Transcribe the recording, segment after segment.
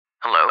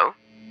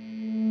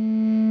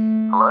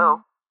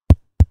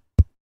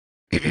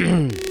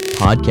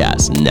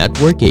Podcast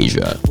Network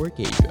Asia.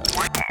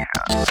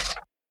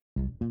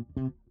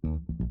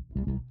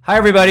 Hi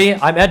everybody,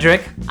 I'm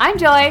Edric. I'm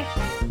Joy.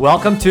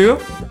 Welcome to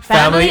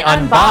Family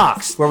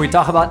Unboxed, where we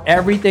talk about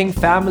everything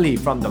family,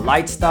 from the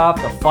light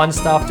stuff, the fun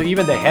stuff, to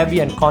even the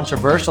heavy and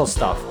controversial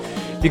stuff.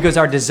 Because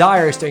our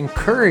desire is to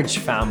encourage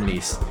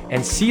families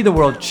and see the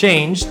world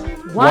changed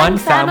one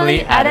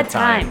family at a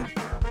time.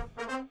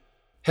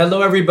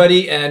 Hello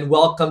everybody, and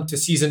welcome to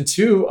season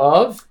 2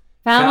 of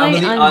Family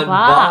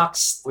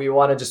Unboxed. We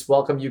want to just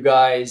welcome you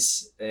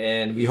guys,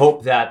 and we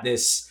hope that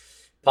this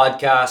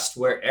podcast,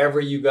 wherever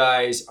you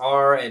guys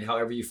are and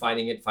however you're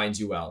finding it, finds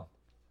you well.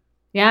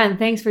 Yeah, and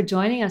thanks for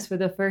joining us for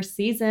the first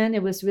season.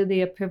 It was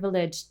really a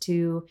privilege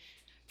to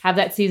have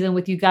that season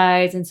with you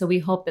guys, and so we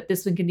hope that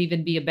this one can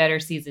even be a better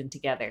season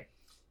together.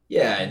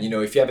 Yeah, and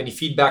if you have any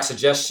feedback,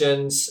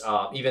 suggestions,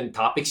 even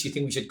topics you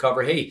think we should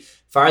cover, hey,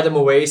 fire them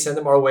away, send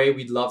them our way.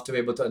 We'd love to be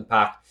able to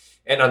unpack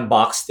and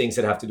unbox things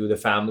that have to do with the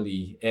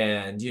family.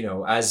 And,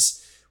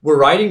 as we're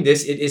writing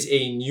this, it is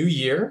a new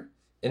year.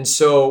 And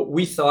so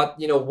we thought,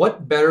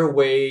 what better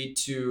way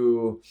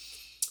to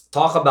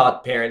talk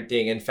about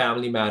parenting and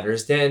family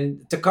matters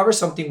than to cover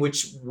something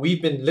which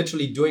we've been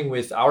literally doing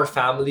with our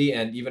family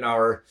and even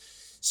our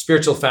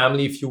spiritual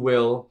family, if you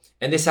will.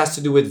 And this has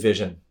to do with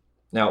vision.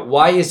 Now,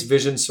 why is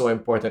vision so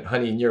important?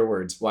 Honey, in your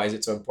words, why is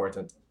it so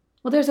important?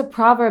 Well, there's a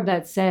proverb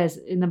that says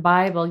in the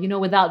Bible,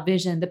 without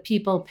vision, the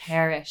people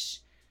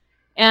perish.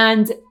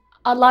 And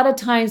a lot of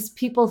times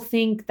people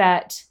think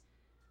that,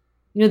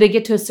 they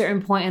get to a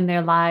certain point in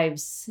their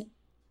lives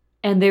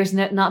and there's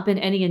not been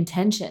any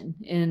intention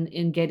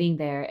in getting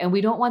there. And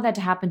we don't want that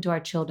to happen to our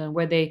children,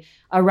 where they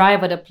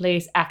arrive at a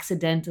place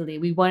accidentally.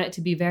 We want it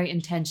to be very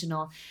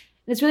intentional.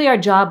 And it's really our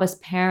job as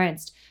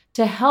parents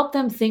to help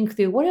them think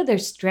through, what are their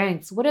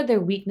strengths? What are their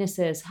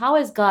weaknesses? How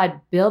has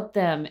God built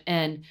them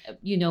and,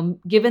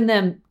 given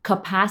them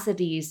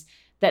capacities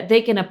that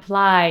they can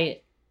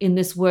apply in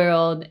this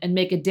world and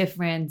make a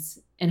difference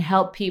and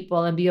help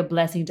people and be a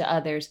blessing to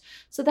others.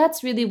 So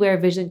that's really where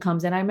vision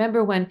comes in. I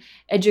remember when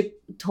Edric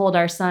told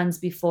our sons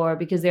before,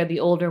 because they're the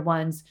older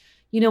ones,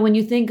 when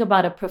you think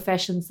about a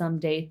profession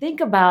someday,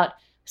 think about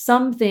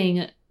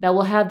something that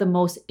will have the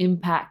most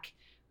impact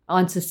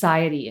on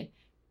society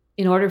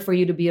in order for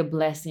you to be a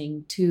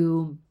blessing,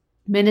 to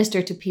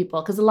minister to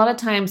people. Because a lot of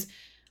times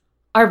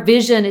our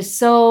vision is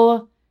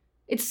so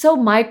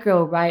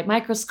micro, right?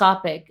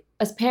 Microscopic.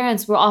 As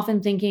parents, we're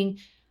often thinking,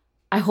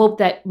 I hope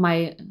that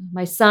my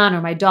son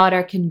or my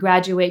daughter can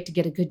graduate to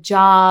get a good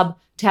job,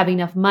 to have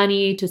enough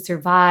money to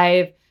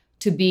survive,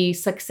 to be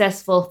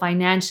successful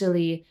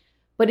financially.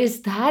 But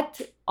is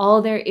that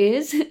all there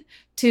is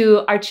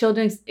to our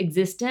children's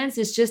existence?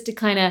 It's just to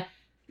kind of,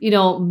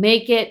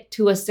 make it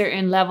to a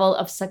certain level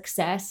of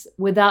success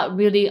without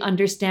really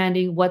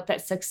understanding what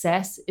that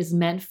success is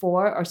meant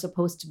for or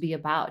supposed to be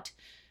about.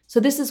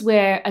 So this is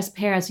where, as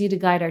parents, we need to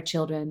guide our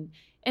children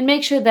and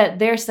make sure that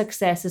their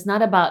success is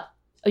not about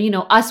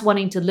us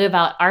wanting to live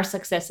out our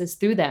successes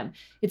through them.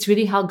 It's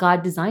really how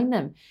God designed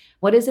them.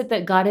 What is it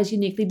that God has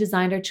uniquely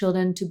designed our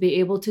children to be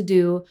able to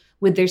do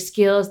with their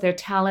skills, their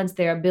talents,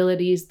 their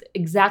abilities, the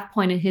exact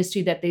point in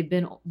history that they've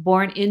been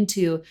born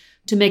into,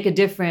 to make a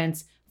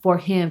difference for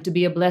Him, to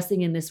be a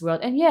blessing in this world.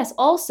 And yes,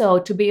 also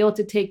to be able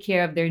to take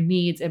care of their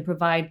needs and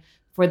provide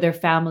for their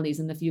families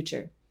in the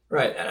future.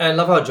 Right. And I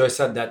love how Joy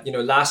said that,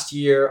 last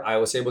year I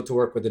was able to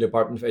work with the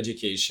Department of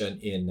Education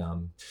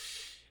in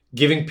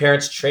giving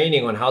parents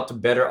training on how to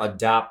better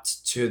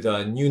adapt to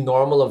the new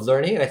normal of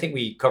learning. And I think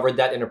we covered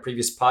that in a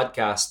previous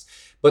podcast.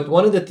 But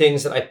one of the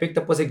things that I picked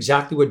up was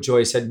exactly what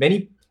Joy said.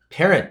 Many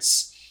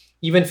parents,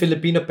 even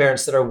Filipino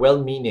parents that are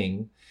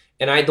well-meaning,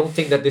 and I don't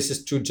think that this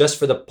is true just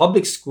for the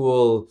public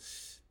school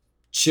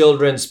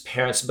children's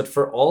parents, but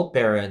for all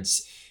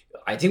parents,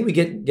 I think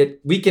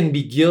we can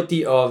be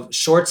guilty of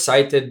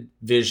short-sighted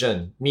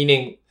vision.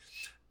 Meaning,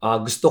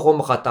 gusto ko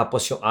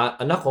makatapos yung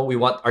anak ko. We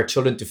want our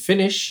children to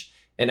finish.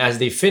 And as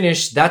they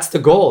finish, that's the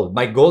goal.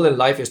 My goal in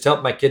life is to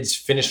help my kids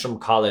finish from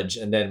college.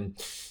 And then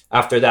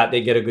after that,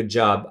 they get a good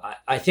job.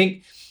 I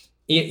think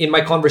in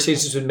my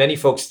conversations with many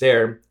folks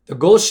there, the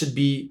goal should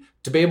be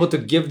to be able to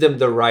give them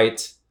the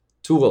right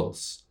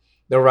tools,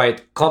 the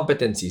right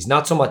competencies,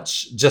 not so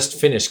much just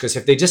finish. Because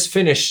if they just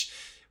finish,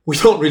 we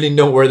don't really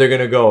know where they're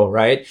going to go,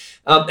 right?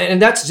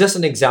 And that's just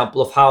an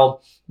example of how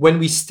when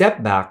we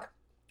step back,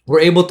 we're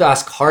able to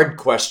ask hard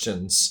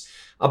questions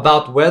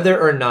about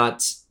whether or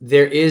not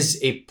there is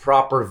a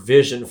proper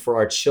vision for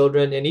our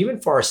children and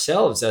even for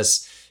ourselves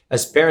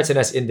as parents and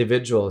as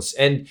individuals.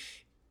 And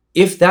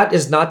if that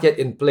is not yet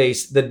in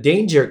place, the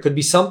danger could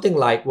be something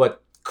like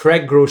what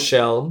Craig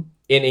Groeschel,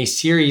 in a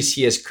series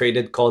he has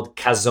created called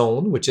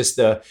Chazon, which is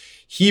the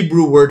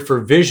Hebrew word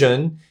for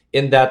vision,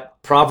 in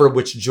that proverb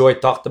which Joy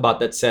talked about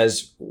that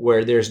says,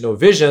 where there's no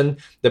vision,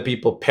 the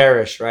people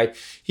perish, right?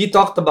 He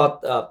talked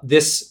about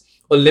this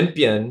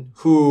Olympian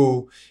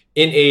who,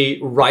 in a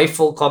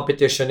rifle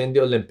competition in the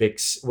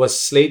Olympics, was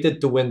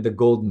slated to win the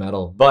gold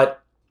medal.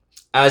 But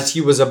as he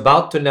was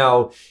about to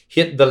now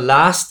hit the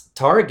last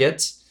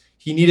target,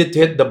 he needed to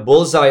hit the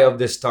bullseye of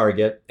this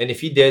target. And if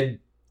he did,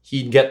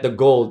 he'd get the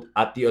gold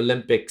at the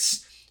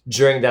Olympics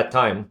during that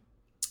time.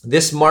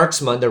 This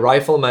marksman, the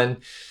rifleman,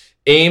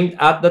 aimed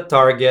at the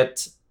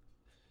target,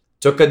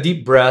 took a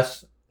deep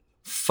breath,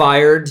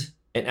 fired,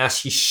 and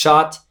as he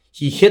shot,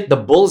 he hit the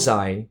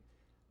bullseye.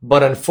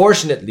 But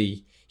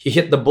unfortunately, he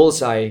hit the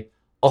bullseye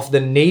of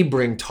the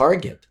neighboring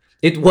target.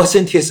 It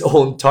wasn't his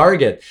own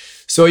target.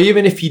 So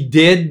even if he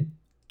did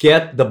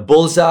get the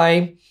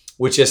bullseye,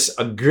 which is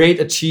a great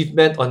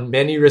achievement on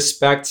many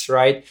respects,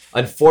 right?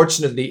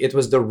 Unfortunately, it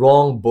was the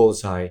wrong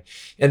bullseye.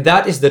 And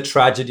that is the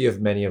tragedy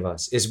of many of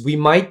us, is we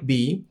might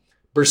be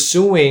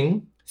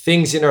pursuing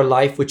things in our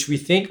life which we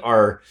think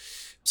are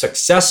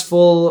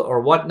successful or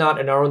whatnot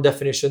in our own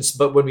definitions,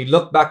 but when we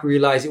look back, we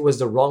realize it was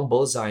the wrong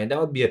bullseye, and that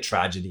would be a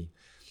tragedy.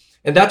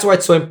 And that's why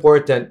it's so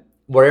important,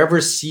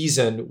 wherever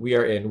season we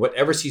are in,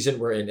 whatever season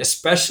we're in,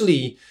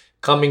 especially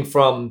coming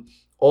from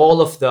all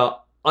of the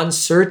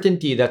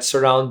uncertainty that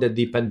surrounded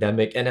the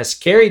pandemic and has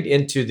carried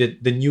into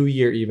the new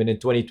year, even in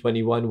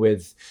 2021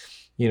 with,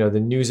 the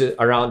news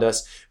around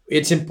us.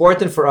 It's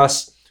important for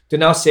us to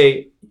now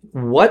say,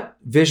 what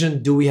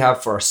vision do we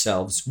have for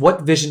ourselves?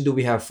 What vision do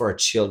we have for our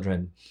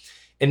children?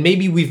 And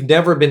maybe we've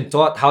never been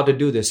taught how to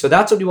do this. So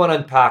that's what we want to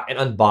unpack and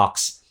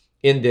unbox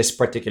in this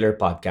particular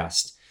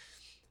podcast.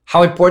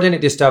 How important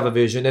it is to have a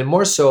vision, and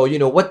more so,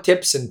 what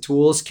tips and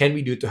tools can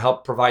we do to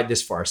help provide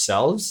this for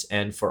ourselves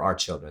and for our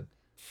children?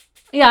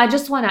 Yeah, I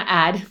just want to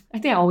add. I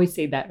think I always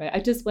say that, right? I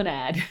just want to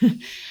add.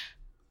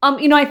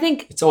 I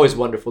think it's always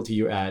wonderful to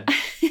you add.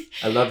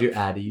 I love your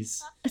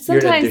addies. You're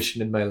an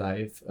addition in my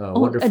life.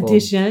 Wonderful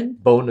addition,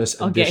 bonus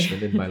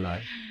addition in my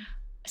life.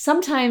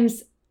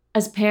 Sometimes,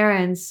 as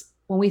parents,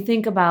 when we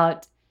think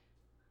about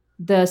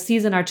the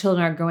season our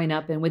children are growing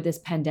up in with this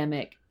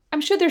pandemic,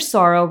 I'm sure there's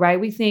sorrow, right?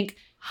 We think,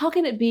 how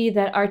can it be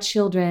that our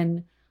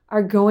children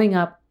are growing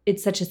up in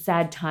such a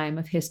sad time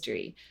of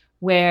history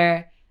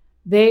where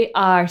they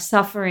are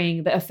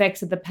suffering the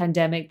effects of the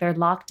pandemic? They're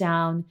locked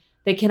down.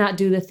 They cannot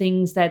do the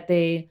things that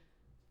they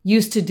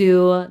used to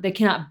do. They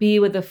cannot be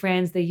with the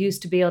friends they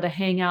used to be able to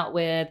hang out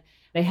with.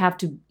 They have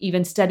to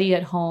even study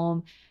at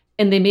home.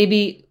 And they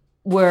maybe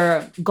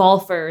were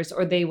golfers,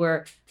 or they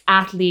were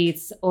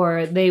athletes,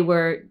 or they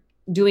were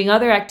doing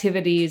other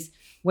activities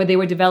where they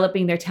were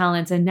developing their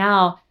talents, and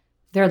now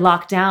they're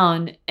locked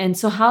down. And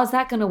so how's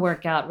that going to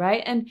work out,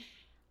 right? And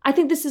I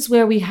think this is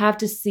where we have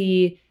to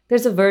see,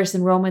 there's a verse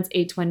in Romans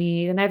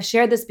 8:28, and I've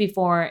shared this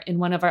before in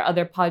one of our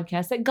other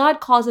podcasts, that God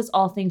causes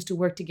all things to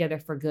work together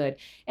for good.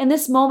 And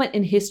this moment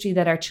in history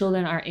that our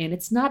children are in,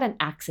 it's not an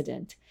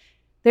accident.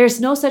 There's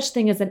no such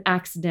thing as an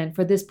accident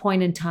for this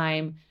point in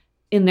time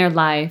in their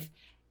life.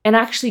 And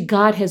actually,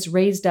 God has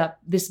raised up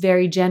this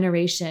very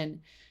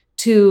generation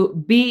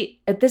to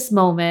be at this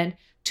moment,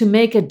 to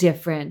make a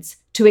difference,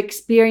 to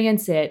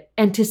experience it,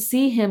 and to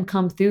see Him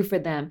come through for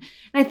them.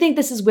 And I think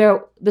this is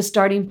where the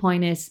starting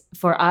point is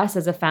for us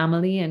as a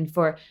family, and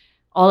for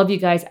all of you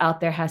guys out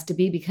there has to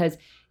be, because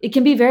it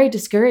can be very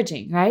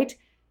discouraging, right?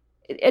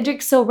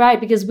 Edric's so right,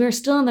 because we're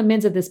still in the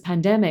midst of this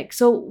pandemic.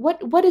 So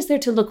what is there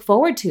to look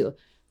forward to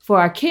for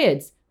our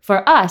kids,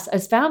 for us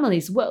as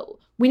families? Well,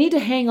 we need to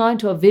hang on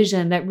to a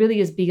vision that really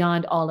is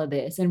beyond all of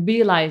this, and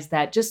realize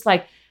that, just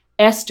like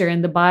Esther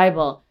in the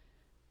Bible,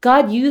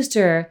 God used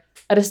her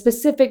at a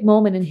specific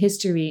moment in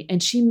history,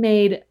 and she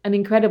made an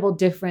incredible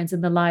difference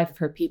in the life of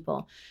her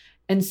people.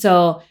 And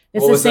so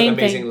it's the same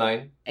thing. Amazing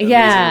line?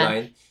 Yeah.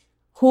 Amazing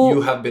line.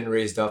 You have been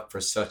raised up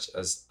for such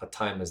a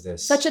time as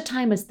this. Such a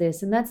time as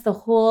this. And that's the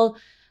whole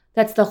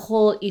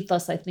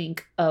ethos, I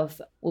think,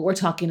 of what we're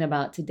talking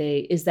about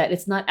today, is that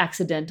it's not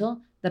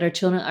accidental that our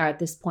children are at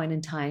this point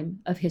in time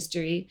of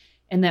history,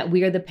 and that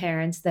we are the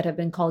parents that have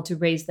been called to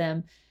raise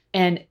them.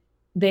 And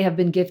they have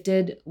been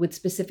gifted with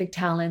specific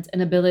talents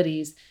and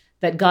abilities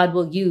that God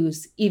will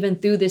use even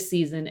through this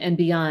season and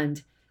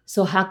beyond.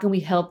 So how can we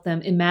help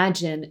them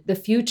imagine the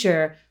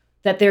future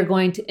that they're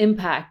going to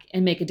impact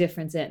and make a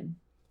difference in?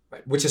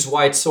 Right. Which is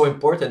why it's so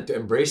important to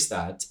embrace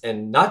that,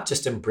 and not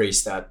just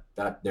embrace that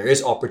there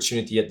is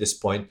opportunity at this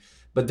point,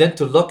 but then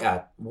to look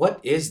at what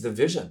is the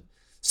vision,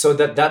 so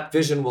that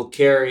vision will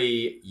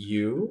carry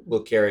you,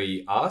 will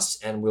carry us,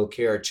 and will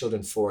carry our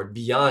children forward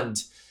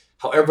beyond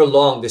however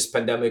long this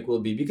pandemic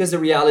will be. Because the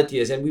reality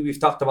is, and we've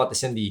talked about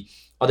this in the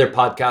other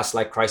podcasts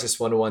like Crisis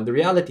 101, the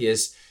reality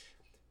is,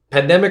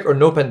 pandemic or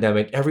no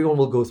pandemic, everyone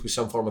will go through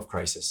some form of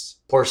crisis.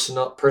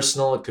 Personal,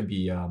 it could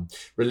be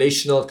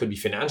relational, it could be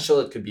financial,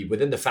 it could be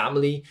within the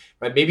family,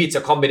 right? Maybe it's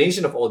a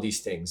combination of all these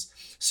things.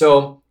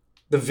 So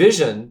the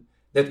vision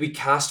that we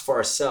cast for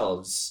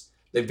ourselves,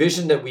 the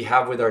vision that we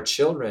have with our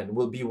children,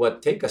 will be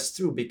what take us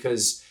through,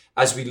 because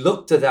as we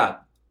look to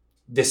that,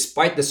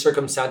 despite the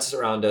circumstances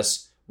around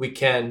us, we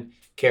can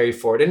carry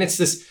forward. And it's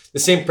the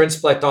same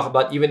principle I talk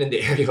about even in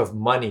the area of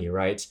money,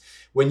 right?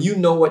 When you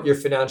know what your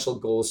financial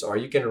goals are,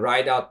 you can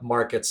ride out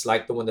markets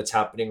like the one that's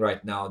happening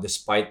right now,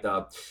 despite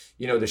the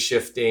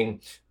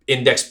shifting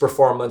index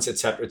performance, et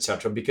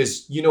cetera,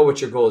 because you know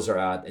what your goals are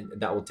at, and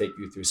that will take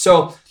you through.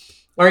 So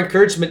our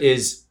encouragement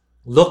is,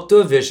 look to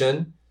a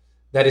vision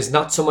that is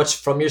not so much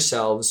from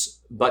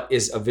yourselves, but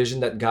is a vision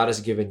that God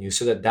has given you,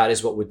 so that that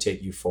is what would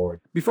take you forward.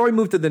 Before we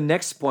move to the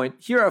next point,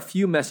 here are a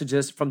few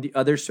messages from the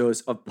other shows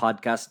of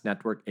Podcast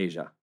Network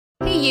Asia.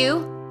 Hey,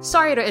 you.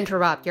 Sorry to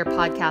interrupt your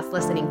podcast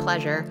listening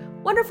pleasure.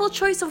 Wonderful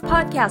choice of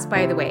podcast,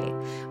 by the way.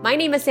 My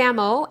name is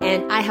Samo,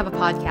 and I have a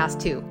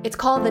podcast too. It's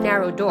called The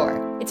Narrow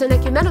Door. It's an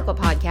ecumenical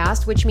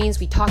podcast, which means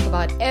we talk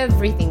about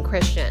everything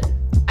Christian.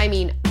 I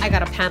mean, I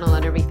got a panel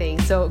on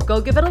everything, so go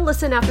give it a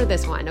listen after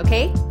this one,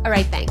 okay? All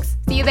right, thanks.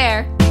 See you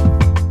there.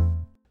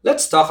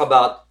 Let's talk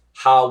about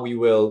how we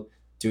will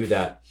do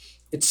that.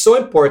 It's so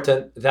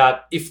important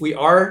that if we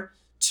are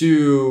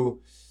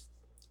to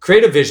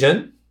create a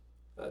vision,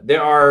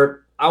 there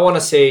are, I want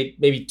to say,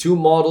 maybe two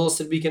models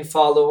that we can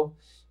follow.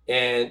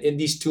 And in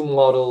these two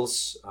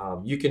models,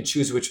 you can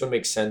choose which one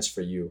makes sense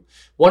for you.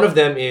 One of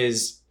them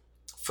is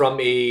from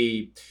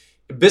a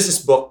business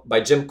book by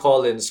Jim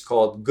Collins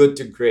called Good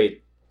to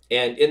Great.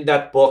 And in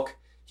that book,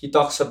 he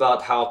talks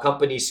about how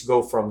companies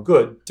go from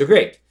good to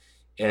great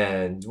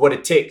and what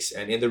it takes.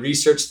 And in the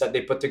research that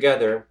they put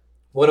together,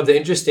 one of the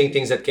interesting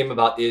things that came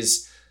about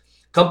is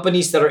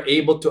companies that are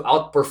able to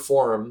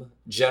outperform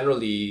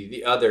generally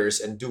the others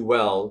and do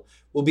well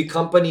will be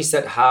companies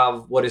that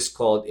have what is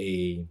called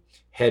a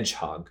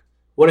hedgehog.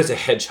 What is a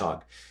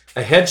hedgehog?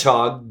 A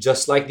hedgehog,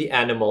 just like the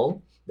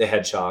animal, the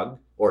hedgehog,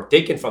 or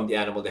taken from the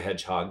animal, the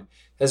hedgehog,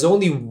 has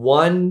only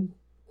one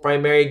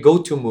primary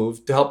go-to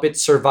move to help it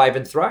survive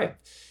and thrive.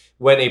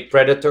 When a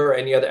predator or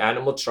any other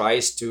animal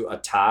tries to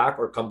attack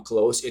or come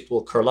close, it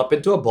will curl up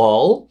into a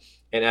ball.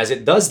 And as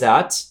it does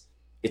that,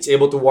 it's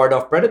able to ward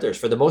off predators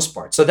for the most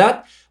part. So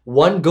that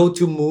one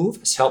go-to move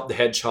has helped the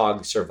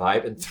hedgehog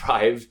survive and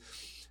thrive,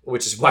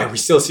 which is why we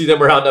still see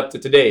them around up to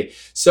today.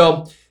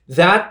 So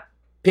that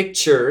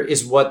picture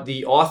is what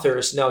the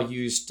authors now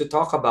use to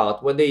talk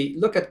about when they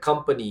look at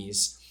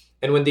companies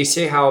and when they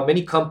say how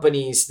many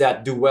companies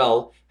that do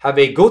well have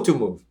a go-to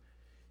move.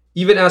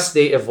 Even as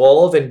they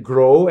evolve and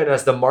grow and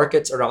as the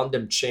markets around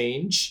them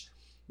change,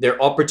 there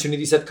are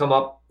opportunities that come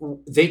up,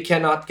 they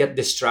cannot get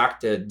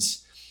distracted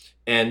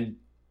and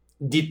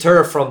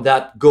deter from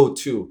that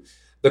go-to.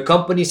 The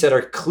companies that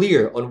are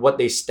clear on what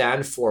they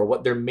stand for,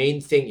 what their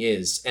main thing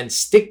is, and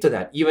stick to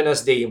that, even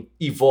as they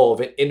evolve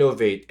and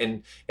innovate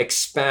and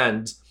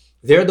expand,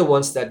 they're the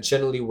ones that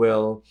generally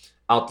will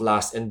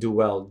outlast and do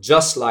well,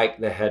 just like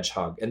the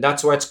hedgehog. And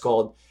that's why it's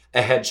called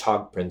a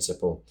hedgehog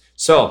principle.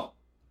 So,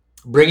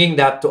 bringing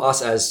that to us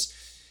as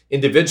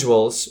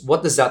individuals,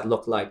 what does that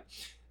look like?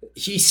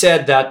 He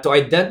said that to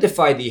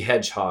identify the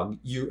hedgehog,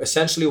 you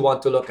essentially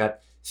want to look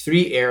at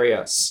three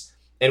areas.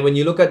 And when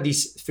you look at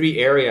these three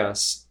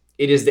areas,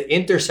 it is the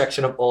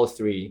intersection of all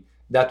three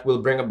that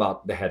will bring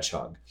about the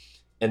hedgehog.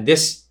 And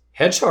this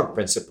hedgehog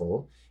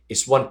principle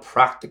is one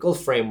practical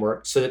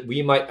framework so that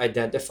we might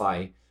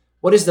identify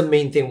what is the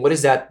main thing, what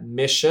is that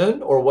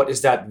mission or what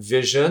is that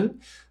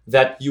vision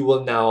that you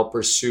will now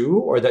pursue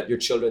or that your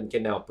children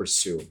can now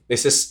pursue.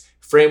 This is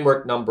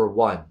framework number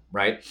one,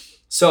 right?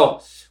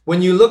 So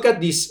when you look at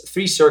these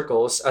three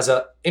circles, as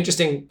an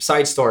interesting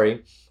side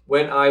story,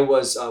 when I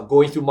was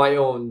going through my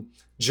own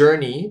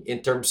journey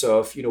in terms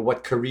of,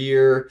 what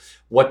career,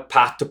 what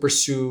path to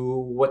pursue,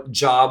 what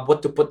job,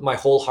 what to put my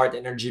whole heart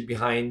energy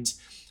behind,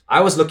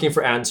 I was looking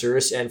for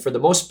answers. And for the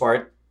most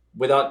part,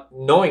 without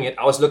knowing it,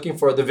 I was looking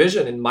for the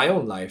vision in my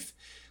own life.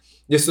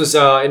 This was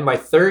in my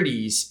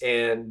 30s.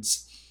 And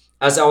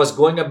as I was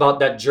going about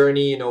that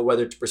journey,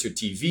 whether to pursue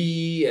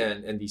TV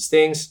and these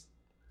things,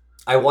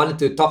 I wanted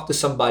to talk to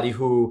somebody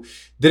who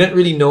didn't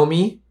really know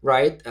me,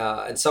 right?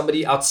 And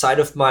somebody outside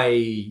of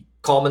my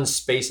common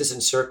spaces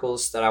and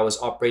circles that I was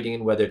operating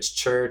in, whether it's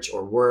church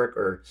or work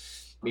or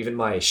even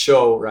my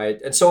show, right?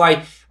 And so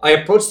I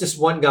approached this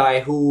one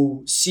guy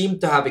who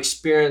seemed to have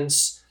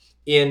experience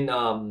in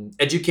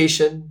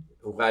education,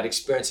 who had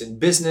experience in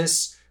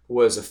business, who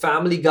was a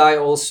family guy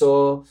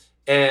also,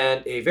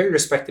 and a very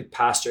respected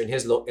pastor in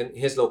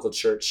his local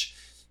church.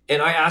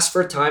 And I asked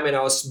for time, and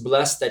I was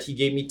blessed that he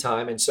gave me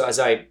time. And so as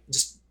I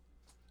just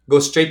go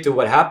straight to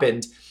what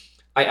happened,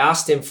 I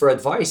asked him for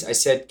advice. I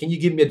said, can you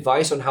give me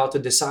advice on how to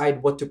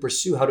decide what to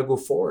pursue, how to go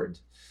forward?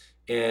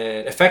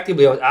 And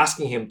effectively, I was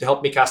asking him to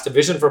help me cast a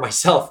vision for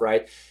myself,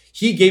 right?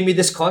 He gave me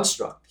this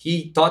construct.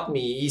 He taught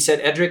me, he said,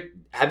 Edric,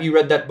 have you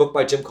read that book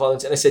by Jim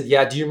Collins? And I said,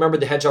 yeah. Do you remember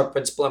the hedgehog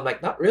principle? I'm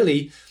like, not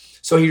really.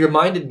 So he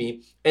reminded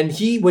me. And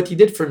what he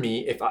did for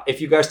me, if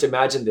you guys to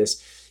imagine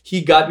this,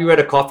 we were at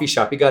a coffee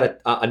shop. He got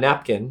a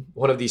napkin,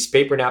 one of these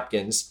paper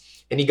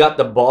napkins, and he got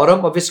the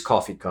bottom of his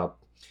coffee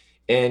cup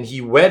and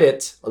he wet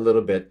it a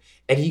little bit.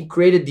 And he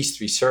created these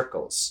three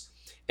circles.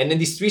 And in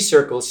these three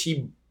circles,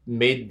 he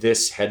made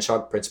this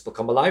hedgehog principle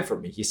come alive for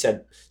me. He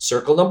said,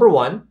 circle number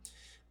one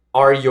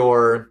are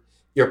your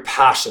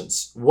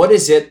passions. What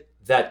is it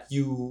that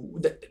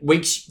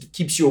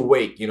keeps you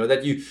awake,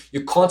 that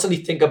you constantly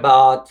think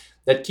about,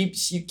 that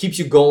keeps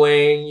you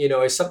going,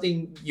 is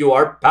something you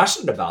are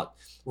passionate about.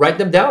 Write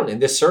them down in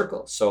this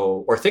circle.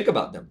 Or think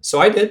about them. So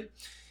I did.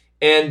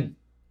 And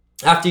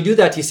after you do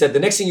that, he said, the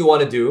next thing you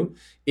want to do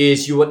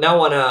is you now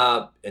want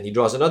to, and he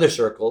draws another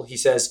circle. He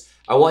says,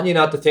 I want you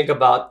now to think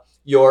about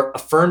your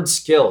affirmed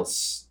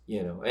skills.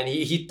 and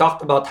he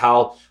talked about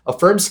how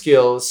affirmed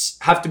skills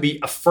have to be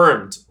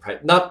affirmed,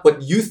 right? Not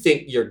what you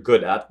think you're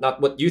good at,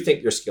 not what you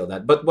think you're skilled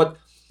at, but what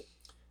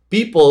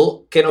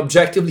people can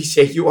objectively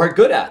say you are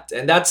good at.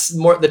 And that's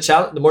more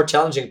the more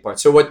challenging part.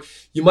 So what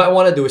you might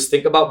want to do is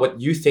think about what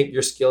you think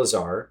your skills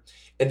are,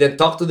 and then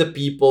talk to the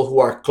people who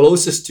are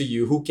closest to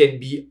you, who can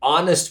be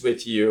honest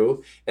with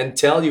you and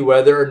tell you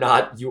whether or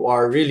not you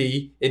are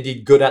really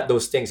indeed good at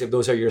those things, if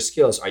those are your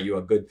skills. Are you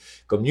a good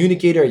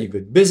communicator? Are you a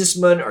good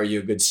businessman? Are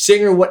you a good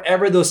singer?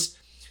 Whatever those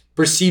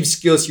perceived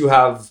skills you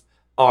have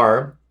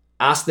are,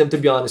 ask them to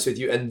be honest with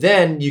you, and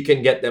then you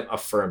can get them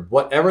affirmed.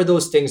 Whatever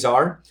those things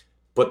are,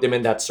 put them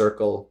in that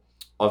circle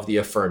of the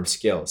affirmed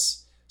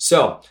skills.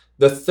 So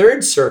the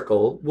third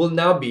circle will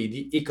now be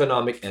the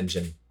economic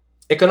engine.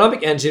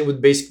 Economic engine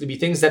would basically be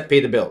things that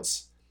pay the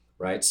bills,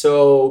 right?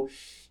 So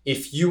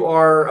if you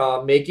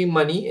are making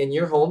money in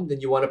your home, then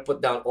you want to put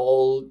down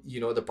all,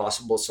 the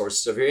possible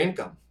sources of your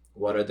income.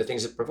 What are the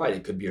things that provide?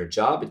 It could be your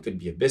job, it could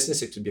be a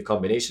business, it could be a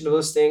combination of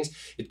those things.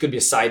 It could be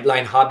a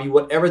sideline hobby,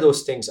 whatever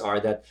those things are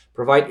that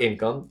provide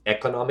income,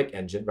 economic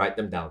engine, write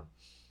them down.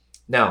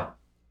 Now,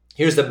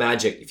 here's the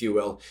magic, if you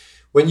will.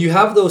 When you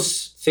have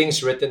those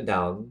things written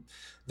down,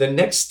 the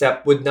next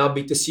step would now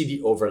be to see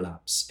the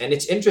overlaps. And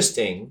it's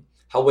interesting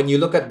how when you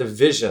look at the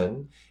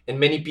vision, and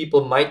many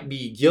people might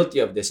be guilty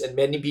of this, and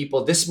many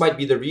people, this might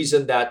be the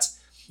reason that,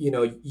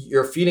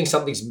 you're feeling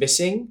something's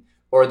missing,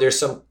 or there's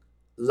some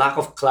lack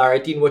of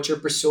clarity in what you're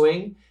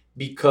pursuing,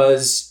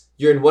 because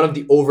you're in one of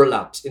the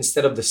overlaps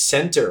instead of the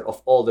center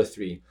of all the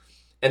three.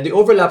 And the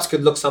overlaps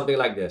could look something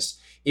like this.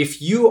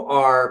 If you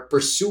are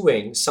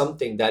pursuing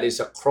something that is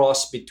a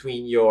cross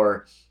between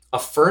your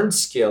affirmed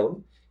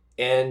skill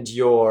and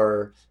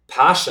your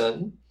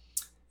passion,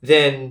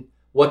 then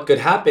what could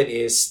happen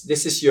is,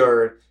 this is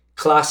your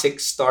classic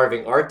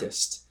starving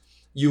artist.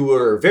 You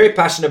were very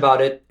passionate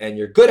about it and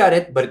you're good at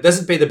it, but it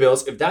doesn't pay the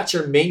bills. If that's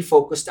your main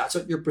focus, that's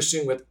what you're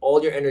pursuing with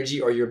all your energy,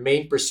 or your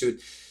main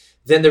pursuit,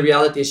 then the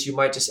reality is you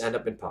might just end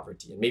up in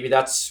poverty. And maybe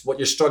that's what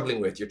you're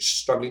struggling with. You're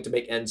struggling to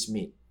make ends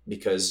meet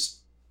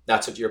because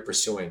that's what you're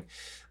pursuing.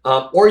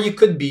 Or you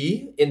could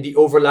be in the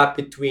overlap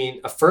between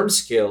affirmed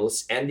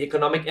skills and the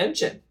economic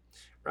engine,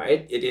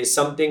 right? It is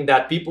something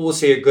that people will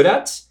say you're good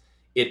at.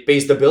 It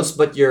pays the bills,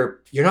 but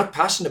you're not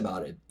passionate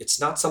about it. It's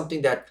not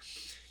something that,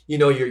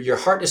 your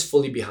heart is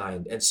fully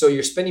behind. And so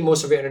you're spending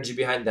most of your energy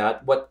behind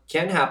that. What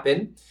can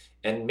happen,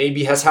 and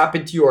maybe has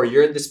happened to you, or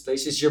you're in this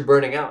place, is you're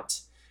burning out,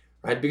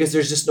 right? Because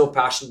there's just no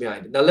passion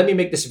behind it. Now, let me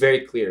make this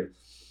very clear.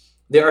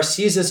 There are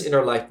seasons in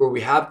our life where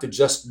we have to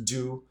just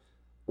do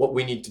what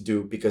we need to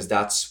do because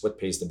that's what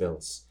pays the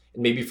bills.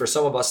 And maybe for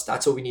some of us,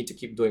 that's what we need to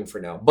keep doing for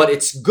now. But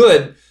it's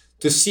good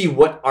to see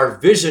what our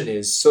vision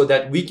is so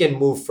that we can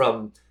move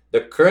from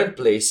the current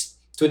place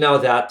to now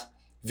that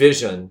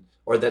vision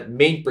or that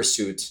main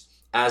pursuit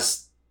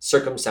as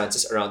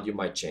circumstances around you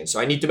might change. So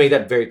I need to make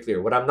that very clear.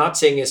 What I'm not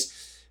saying is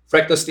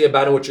recklessly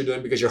abandon what you're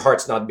doing because your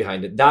heart's not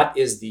behind it. That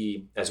is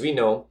as we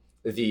know,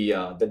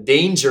 the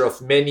danger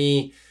of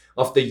many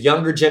of the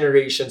younger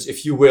generations,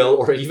 if you will,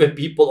 or even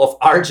people of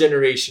our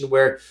generation,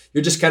 where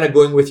you're just kind of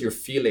going with your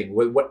feeling,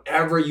 with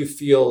whatever you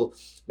feel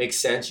makes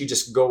sense. You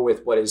just go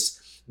with what is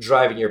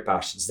driving your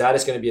passions. That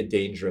is going to be a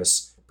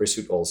dangerous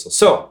pursuit also.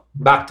 So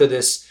back to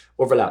this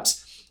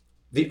overlaps.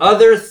 The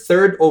other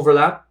third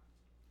overlap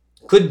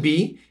could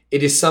be,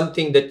 it is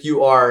something that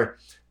you are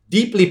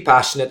deeply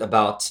passionate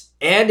about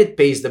and it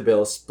pays the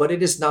bills, but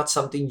it is not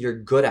something you're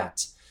good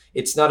at.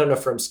 It's not an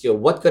affirmed skill.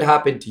 What could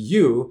happen to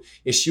you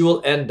is you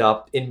will end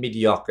up in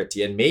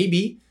mediocrity. And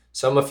maybe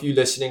some of you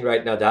listening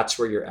right now, that's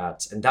where you're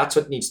at. And that's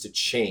what needs to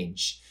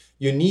change.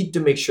 You need to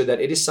make sure that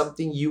it is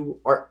something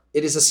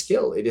it is a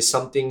skill. It is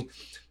something,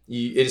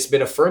 it has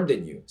been affirmed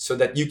in you so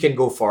that you can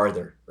go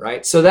farther,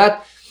 right? So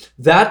that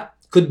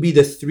could be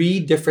the three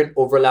different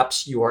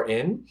overlaps you are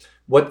in.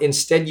 What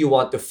instead you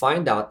want to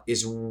find out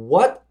is,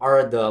 what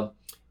are the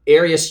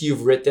areas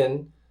you've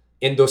written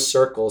in those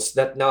circles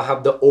that now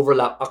have the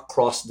overlap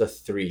across the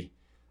three.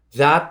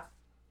 That,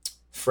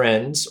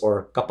 friends,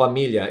 or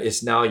kapamilya,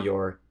 is now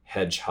your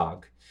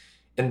hedgehog.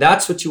 And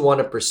that's what you want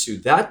to pursue.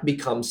 That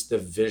becomes the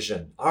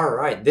vision. All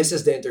right, this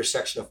is the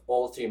intersection of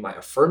all three: my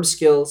affirmed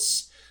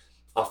skills,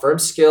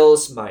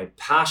 my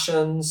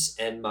passions,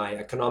 and my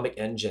economic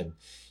engine.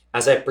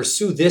 As I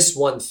pursue this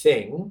one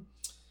thing,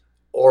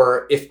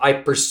 or if I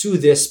pursue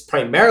this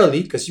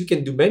primarily, because you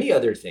can do many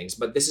other things,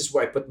 but this is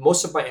where I put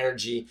most of my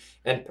energy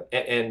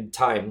and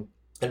time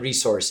and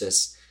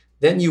resources,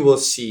 then you will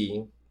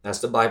see,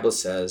 as the Bible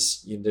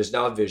says, there's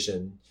now a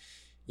vision.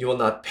 You will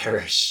not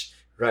perish,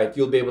 right?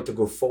 You'll be able to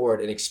go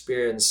forward and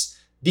experience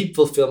deep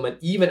fulfillment,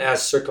 even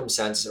as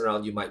circumstances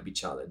around you might be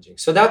challenging.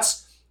 So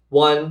that's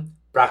one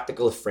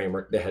practical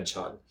framework, the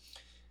hedgehog.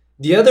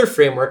 The other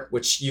framework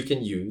which you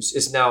can use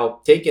is now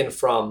taken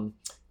from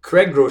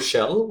Craig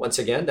Groeschel, once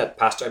again, that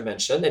pastor I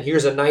mentioned. And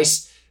here's a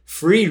nice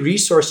free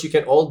resource you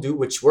can all do,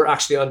 which we're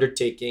actually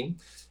undertaking.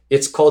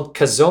 It's called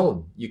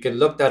Chazown. You can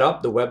look that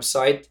up, the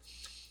website,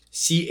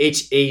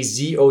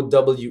 CHAZOWN.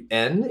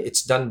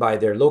 It's done by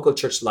their local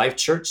church, Life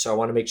Church. So I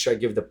want to make sure I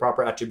give the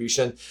proper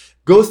attribution.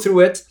 Go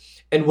through it.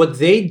 And what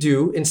they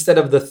do, instead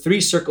of the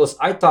 3 circles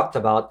I talked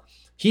about,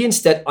 he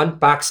instead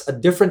unpacks a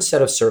different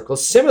set of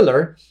circles,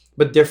 similar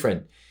but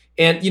different.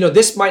 And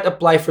this might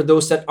apply for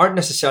those that aren't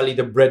necessarily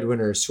the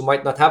breadwinners, who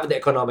might not have the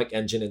economic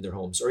engine in their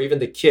homes, or even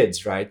the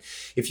kids, right?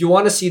 If you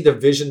want to see the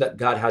vision that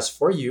God has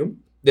for you,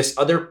 this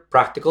other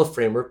practical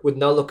framework would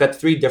now look at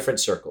 3 different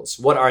circles.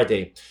 What are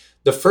they?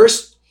 The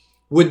first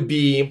would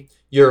be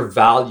your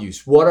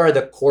values. What are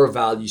the core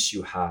values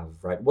you have,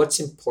 right? What's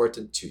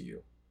important to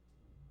you?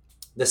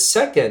 The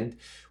second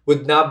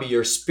would now be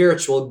your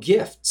spiritual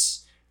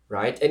gifts,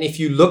 right? And if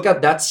you look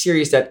at that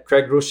series that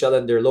Craig Rochelle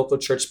and their local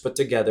church put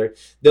together,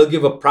 they'll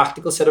give a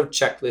practical set of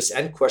checklists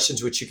and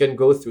questions which you can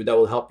go through that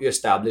will help you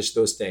establish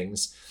those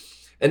things.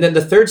 And then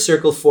the third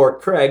circle for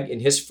Craig in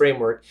his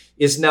framework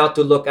is now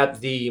to look at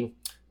the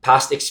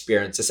past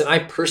experiences. And I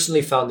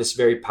personally found this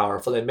very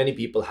powerful, and many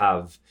people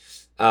have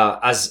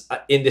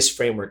in this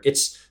framework.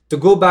 It's to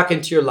go back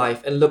into your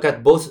life and look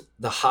at both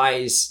the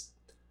highs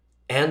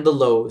and the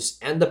lows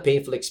and the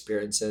painful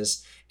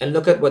experiences, and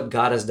look at what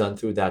God has done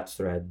through that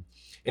thread.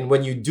 And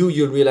when you do,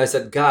 you'll realize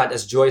that God,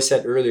 as Joy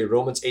said earlier,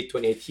 Romans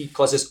 8:28, he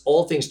causes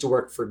all things to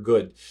work for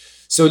good.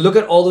 So look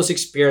at all those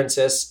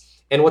experiences.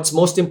 And what's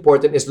most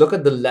important is look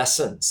at the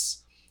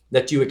lessons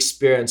that you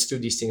experience through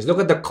these things. Look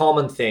at the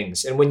common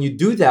things. And when you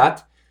do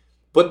that,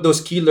 put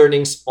those key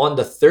learnings on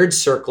the third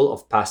circle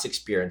of past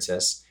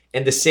experiences.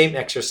 And the same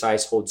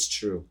exercise holds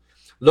true.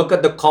 Look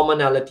at the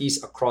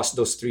commonalities across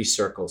those 3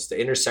 circles, the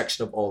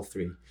intersection of all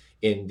 3.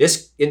 In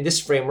this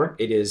framework,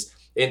 it is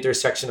the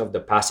intersection of the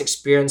past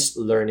experience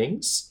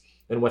learnings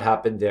and what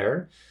happened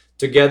there,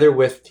 together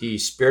with the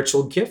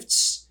spiritual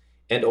gifts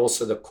and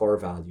also the core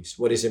values,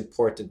 what is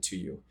important to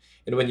you.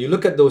 And when you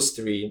look at those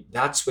 3,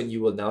 that's when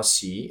you will now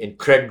see in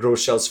Craig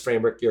Rochelle's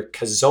framework, your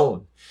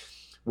kazone,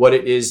 what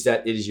it is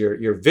that is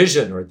your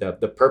vision or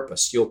the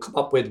purpose. You'll come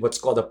up with what's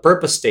called a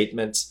purpose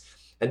statement.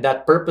 And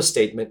that purpose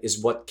statement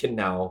is what can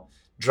now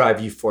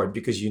drive you forward,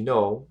 because you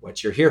know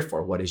what you're here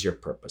for. What is your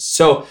purpose?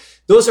 So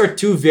those are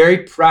 2 very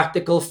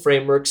practical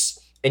frameworks,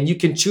 and you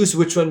can choose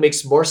which one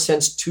makes more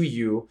sense to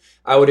you.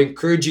 I would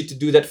encourage you to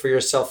do that for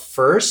yourself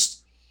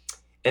first.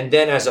 And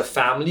then as a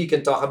family, you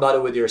can talk about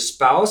it with your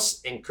spouse,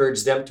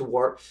 encourage them to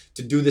work,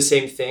 to do the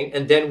same thing.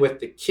 And then with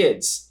the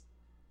kids.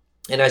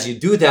 And as you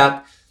do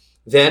that,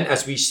 then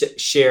as we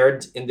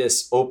shared in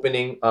this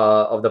opening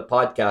of the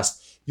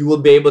podcast, you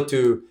will be able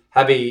to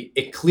have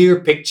a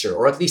clear picture,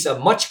 or at least a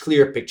much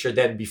clearer picture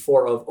than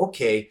before of,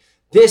 okay,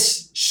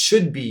 this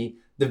should be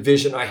the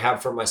vision I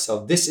have for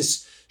myself.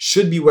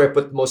 Should be where I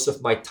put most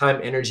of my time,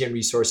 energy, and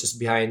resources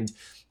behind,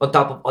 on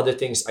top of other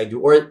things I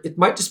do. Or it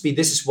might just be,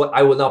 this is what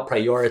I will now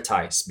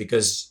prioritize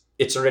because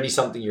it's already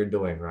something you're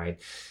doing, right?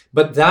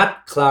 But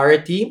that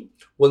clarity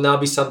will now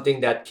be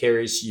something that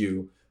carries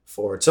you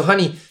forward. So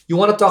honey, you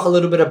want to talk a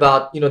little bit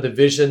about, the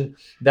vision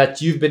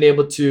that you've been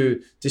able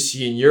to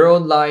see in your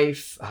own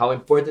life, how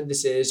important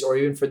this is, or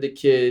even for the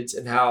kids,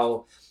 and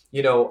how,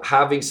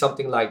 having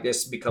something like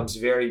this becomes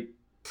very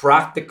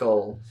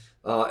practical,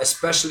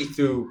 especially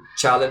through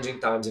challenging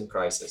times and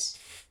crisis.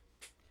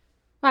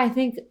 I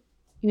think,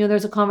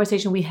 there's a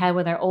conversation we had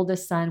with our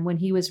oldest son when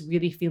he was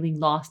really feeling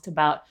lost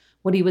about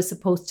what he was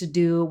supposed to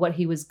do, what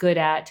he was good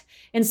at.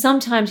 And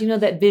sometimes,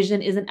 that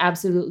vision isn't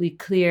absolutely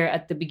clear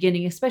at the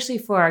beginning, especially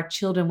for our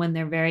children when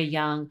they're very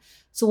young.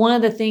 So one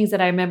of the things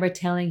that I remember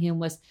telling him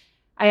was,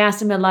 I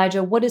asked him,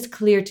 Elijah, what is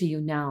clear to you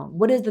now?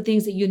 What is the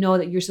things that you know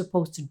that you're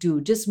supposed to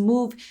do? Just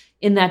move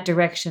in that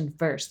direction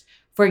first.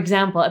 For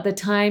example, at the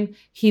time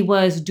he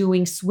was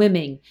doing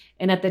swimming,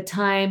 and at the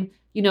time,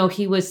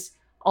 he was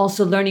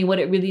also learning what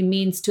it really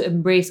means to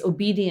embrace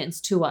obedience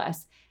to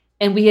us.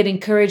 And we had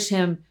encouraged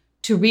him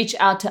to reach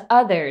out to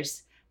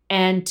others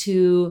and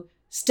to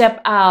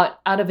step out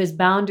of his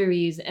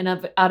boundaries and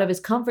out of his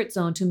comfort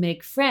zone to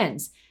make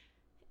friends.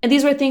 And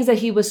these were things that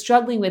he was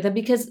struggling with. And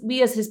because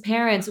we as his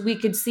parents, we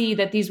could see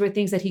that these were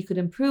things that he could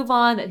improve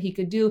on, that he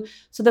could do.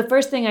 So the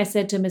first thing I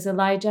said to him is,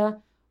 Elijah,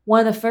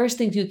 one of the first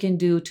things you can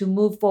do to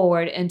move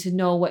forward and to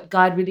know what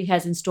God really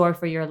has in store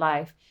for your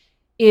life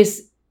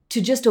is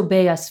to just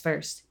obey us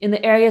first. In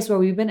the areas where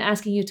we've been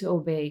asking you to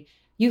obey,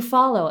 you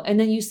follow, and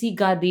then you see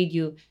God lead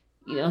you,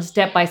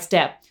 step by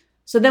step.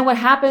 So then what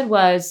happened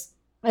was,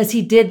 as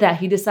he did that,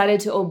 he decided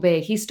to obey.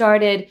 He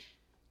started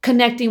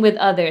connecting with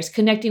others,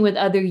 connecting with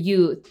other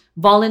youth,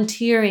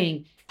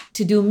 volunteering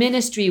to do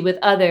ministry with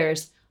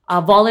others,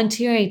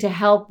 volunteering to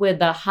help with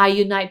the High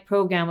Unite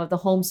program of the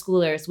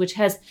homeschoolers, which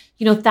has,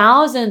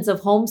 thousands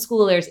of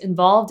homeschoolers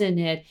involved in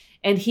it.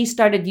 And he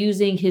started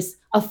using his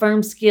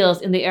affirmed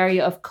skills in the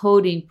area of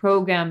coding,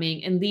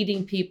 programming, and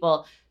leading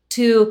people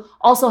to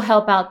also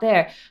help out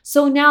there.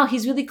 So now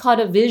he's really caught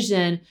a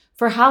vision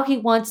for how he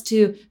wants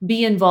to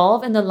be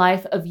involved in the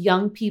life of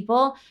young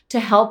people, to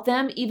help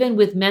them even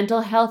with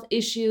mental health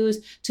issues,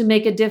 to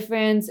make a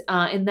difference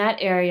in that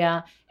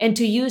area, and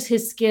to use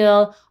his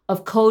skill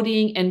of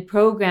coding and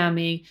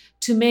programming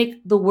to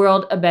make the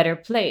world a better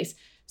place.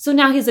 So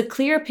now he has a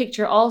clear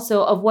picture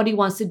also of what he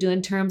wants to do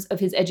in terms of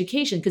his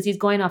education, because he's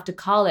going off to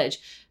college.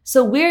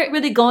 So we're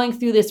really going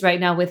through this right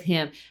now with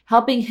him,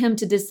 helping him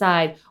to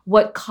decide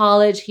what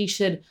college he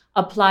should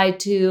apply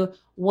to,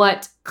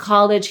 what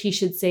college he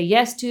should say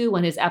yes to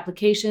when his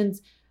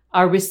applications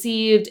are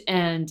received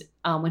and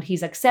when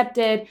he's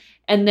accepted,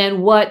 and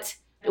then what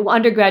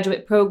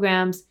undergraduate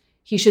programs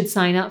he should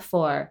sign up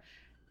for.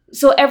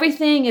 So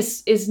everything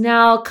is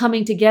now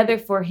coming together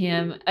for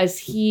him as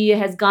he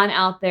has gone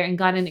out there and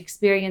gotten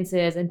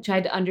experiences and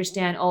tried to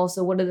understand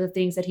also what are the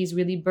things that he's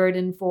really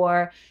burdened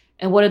for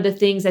and what are the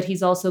things that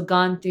he's also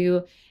gone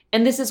through.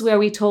 And this is where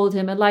we told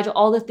him, Elijah,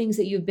 all the things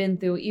that you've been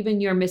through,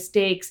 even your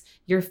mistakes,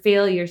 your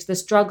failures, the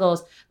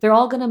struggles, they're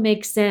all going to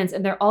make sense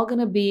and they're all going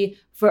to be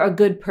for a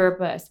good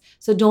purpose.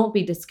 So don't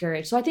be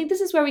discouraged. So I think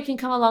this is where we can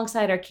come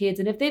alongside our kids.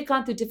 And if they've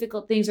gone through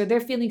difficult things or they're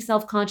feeling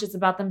self-conscious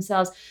about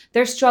themselves,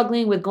 they're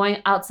struggling with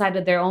going outside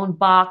of their own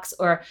box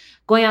or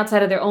going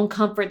outside of their own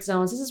comfort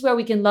zones, this is where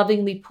we can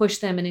lovingly push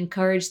them and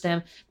encourage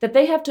them that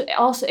they have to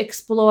also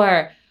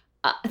explore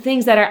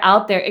things that are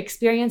out there,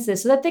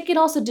 experiences, so that they can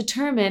also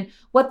determine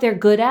what they're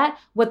good at,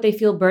 what they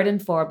feel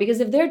burdened for. Because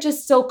if they're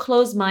just so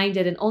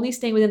closed-minded and only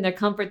staying within their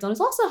comfort zone, it's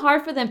also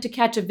hard for them to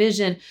catch a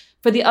vision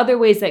for the other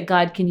ways that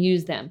God can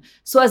use them.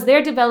 So as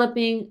they're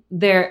developing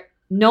their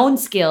known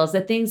skills,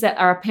 the things that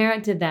are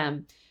apparent to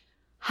them,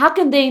 how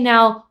can they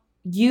now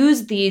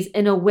use these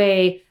in a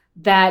way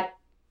that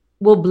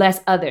will bless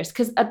others?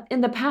 Because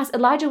in the past,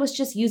 Elijah was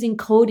just using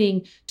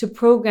coding to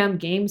program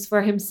games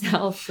for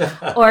himself,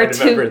 or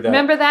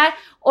remember that,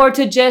 or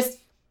to just,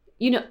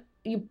 you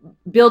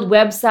build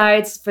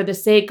websites for the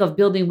sake of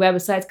building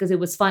websites because it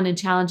was fun and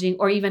challenging,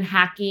 or even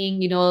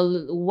hacking,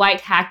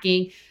 white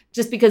hacking,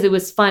 just because it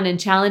was fun and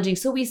challenging.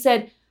 So we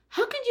said,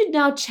 how can you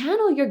now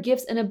channel your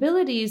gifts and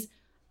abilities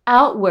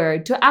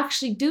outward to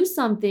actually do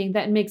something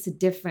that makes a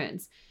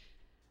difference?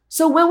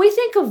 So when we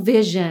think of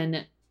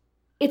vision,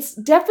 it's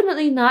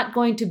definitely not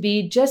going to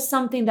be just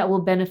something that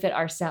will benefit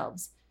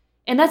ourselves.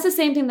 And that's the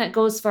same thing that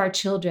goes for our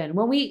children.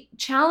 When we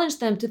challenge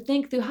them to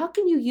think through, how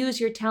can you use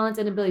your talents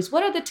and abilities?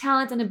 What are the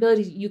talents and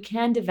abilities you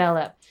can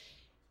develop?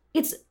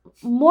 It's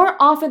more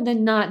often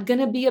than not going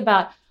to be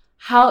about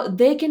how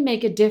they can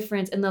make a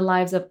difference in the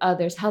lives of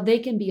others, how they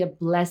can be a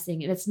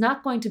blessing. And it's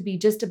not going to be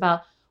just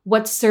about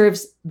what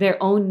serves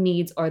their own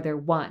needs or their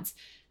wants.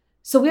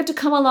 So we have to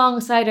come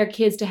alongside our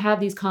kids to have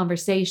these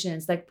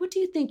conversations. Like, what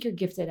do you think you're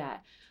gifted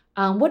at?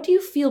 What do you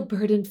feel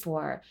burdened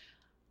for?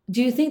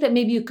 Do you think that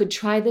maybe you could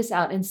try this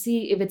out and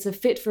see if it's a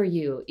fit for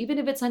you? Even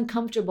if it's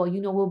uncomfortable,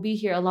 we'll be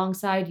here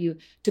alongside you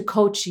to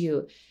coach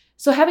you.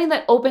 So having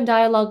that open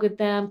dialogue with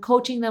them,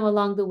 coaching them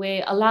along the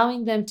way,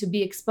 allowing them to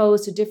be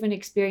exposed to different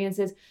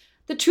experiences.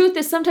 The truth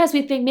is sometimes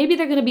we think maybe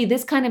they're going to be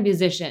this kind of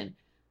musician.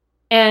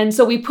 And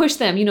so we push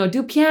them,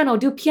 do piano.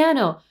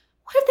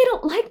 What if they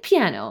don't like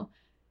piano?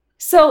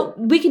 So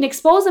we can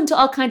expose them to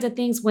all kinds of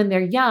things when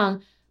they're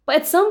young. But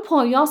at some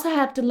point, you also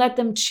have to let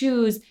them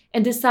choose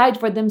and decide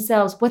for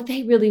themselves what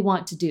they really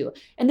want to do.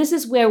 And this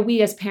is where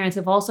we as parents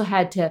have also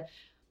had to,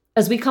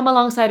 as we come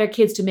alongside our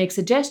kids to make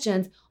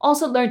suggestions,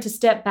 also learn to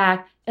step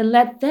back and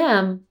let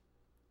them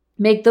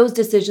make those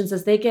decisions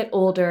as they get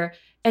older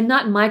and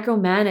not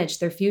micromanage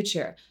their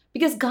future.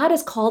 Because God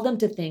has called them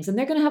to things and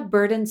they're going to have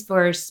burdens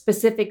for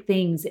specific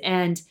things.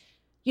 And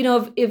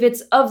if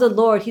it's of the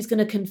Lord, he's going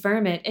to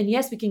confirm it. And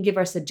yes, we can give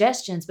our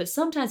suggestions, but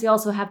sometimes we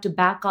also have to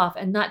back off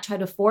and not try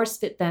to force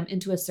fit them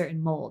into a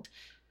certain mold.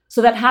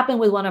 So that happened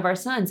with one of our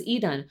sons,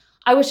 Eden.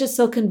 I was just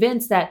so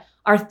convinced that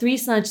our 3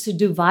 sons should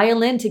do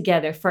violin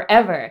together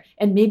forever.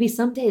 And maybe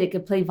someday they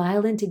could play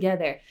violin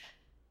together.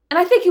 And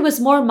I think it was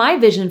more my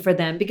vision for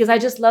them because I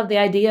just loved the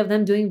idea of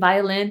them doing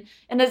violin.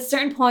 And at a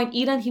certain point,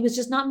 Eden, he was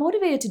just not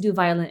motivated to do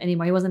violin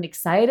anymore. He wasn't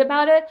excited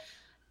about it.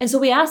 And so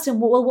we asked him,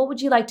 well, what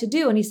would you like to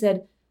do? And he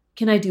said,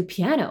 can I do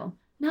piano?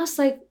 And I was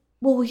like,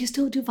 well, will you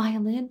still do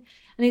violin?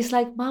 And he's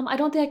like, Mom, I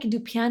don't think I can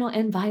do piano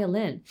and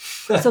violin.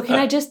 So can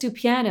I just do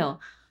piano?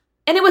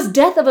 And it was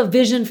death of a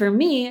vision for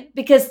me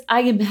because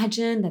I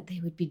imagined that they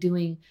would be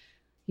doing,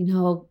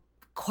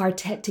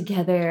 quartet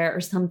together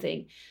or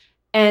something.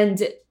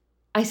 And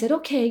I said,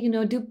 okay,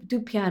 do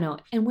piano.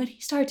 And when he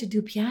started to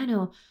do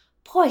piano,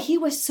 boy, he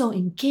was so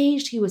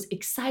engaged. He was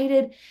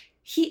excited.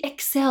 He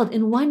excelled.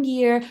 In 1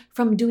 year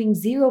from doing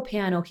 0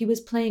 piano, he was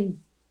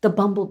playing the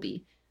Bumblebee.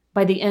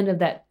 By the end of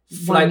that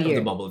Flight 1 year.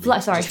 Of the Bumblebee,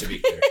 sorry. Just to be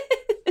clear.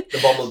 The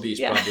Bumblebee is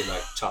probably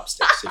like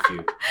chopsticks if you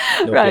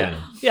know right.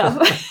 piano.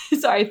 Yeah,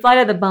 sorry, Flight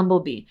of the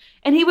Bumblebee.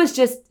 And he was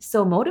just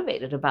so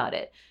motivated about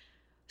it.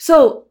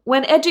 So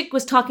when Edric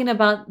was talking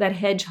about that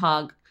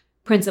hedgehog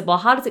principle,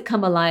 how does it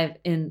come alive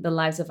in the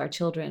lives of our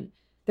children?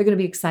 They're going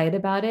to be excited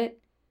about it.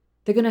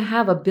 They're going to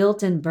have a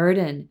built-in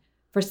burden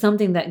for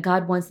something that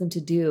God wants them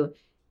to do.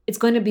 It's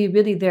going to be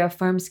really their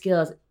affirmed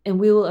skills. And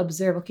we will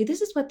observe, okay,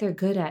 this is what they're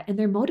good at. And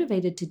they're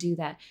motivated to do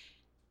that.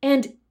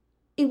 And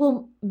it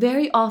will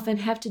very often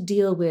have to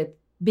deal with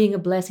being a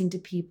blessing to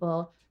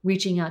people,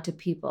 reaching out to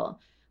people.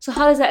 So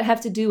how does that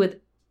have to do with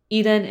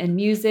Eden and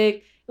music?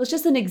 It was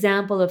just an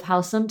example of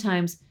how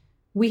sometimes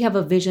we have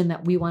a vision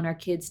that we want our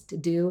kids to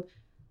do,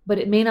 but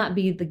it may not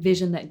be the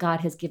vision that God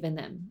has given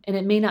them. And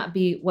it may not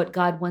be what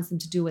God wants them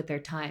to do with their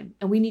time.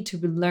 And we need to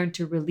learn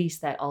to release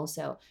that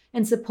also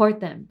and support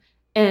them.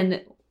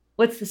 And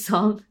what's the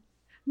song?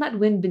 Not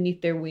Wind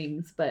Beneath Their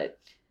Wings, but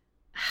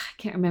I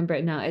can't remember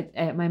it now.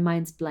 My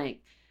mind's blank.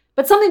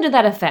 But something to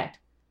that effect,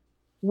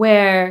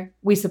 where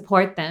we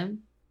support them.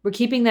 We're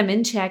keeping them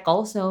in check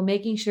also,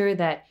 making sure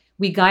that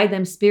we guide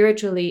them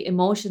spiritually,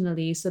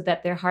 emotionally, so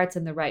that their heart's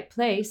in the right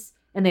place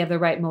and they have the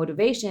right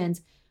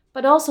motivations,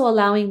 but also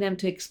allowing them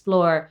to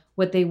explore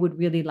what they would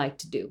really like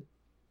to do.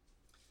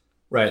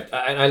 Right.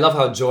 And I love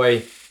how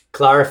Joy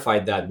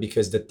clarified that,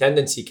 because the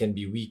tendency can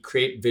be we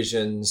create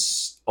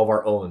visions of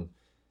our own,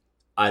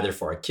 either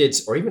for our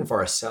kids or even for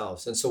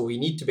ourselves. And so we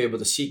need to be able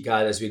to seek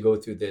God as we go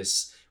through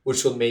this,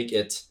 which will make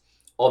it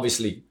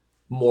obviously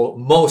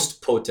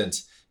most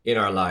potent in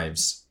our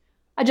lives.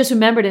 I just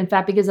remembered, in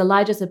fact, because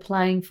Elijah's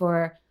applying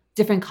for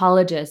different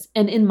colleges.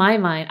 And in my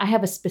mind, I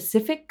have a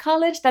specific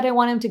college that I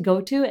want him to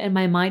go to. And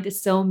my mind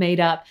is so made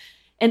up.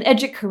 And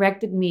Edric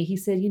corrected me. He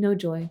said,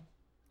 Joy,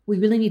 we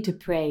really need to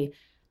pray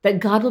that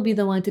God will be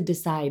the one to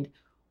decide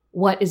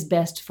what is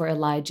best for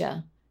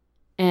Elijah.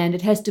 And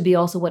it has to be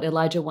also what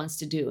Elijah wants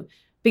to do.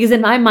 Because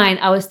in my mind,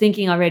 I was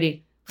thinking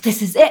already,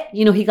 this is it.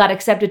 He got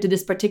accepted to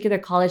this particular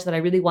college that I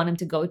really want him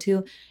to go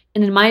to.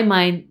 And in my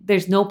mind,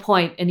 there's no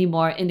point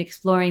anymore in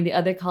exploring the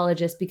other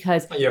colleges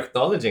because... You're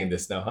acknowledging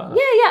this now, huh?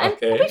 Yeah.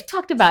 Okay. And we've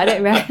talked about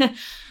it, right?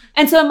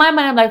 And so in my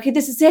mind, I'm like, okay,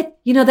 this is it.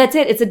 That's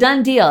it. It's a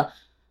done deal.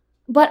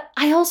 But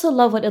I also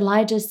love what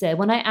Elijah said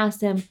when I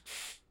asked him,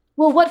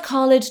 well, what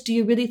college do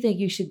you really think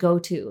you should go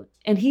to?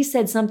 And he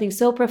said something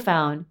so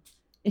profound.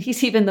 And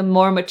he's even the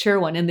more mature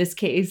one in this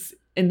case,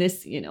 in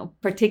this,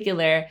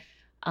 particular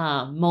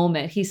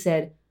moment. He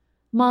said,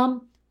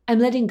 Mom, I'm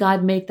letting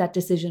God make that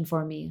decision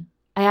for me.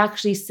 I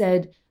actually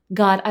said,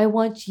 God, I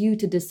want you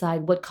to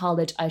decide what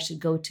college I should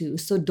go to.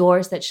 So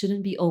doors that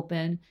shouldn't be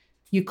open,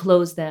 you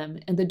close them.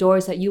 And the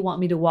doors that you want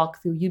me to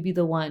walk through, you be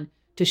the one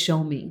to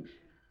show me.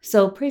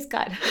 So praise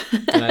God.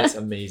 That's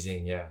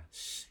amazing. Yeah.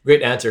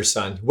 Great answer,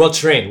 son. Well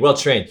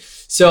trained.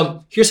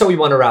 So here's how we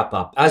want to wrap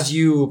up. As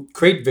you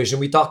create vision,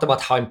 we talked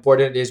about how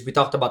important it is. We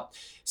talked about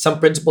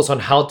some principles on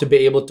how to be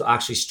able to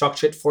actually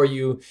structure it for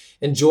you.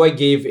 And Joy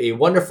gave a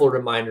wonderful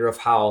reminder of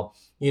how,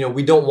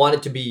 we don't want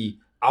it to be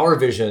our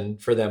vision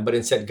for them, but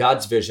instead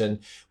God's vision.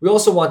 We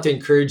also want to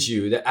encourage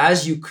you that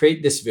as you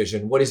create this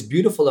vision, what is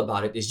beautiful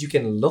about it is you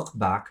can look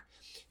back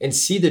and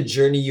see the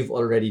journey you've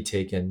already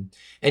taken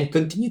and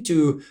continue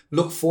to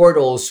look forward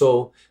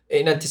also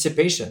in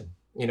anticipation.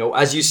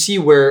 As you see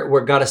where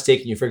God has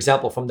taken you, for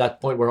example, from that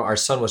point where our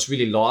son was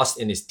really lost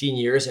in his teen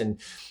years, and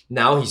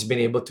now he's been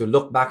able to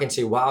look back and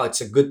say, wow,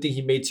 it's a good thing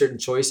he made certain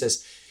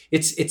choices.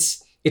 It's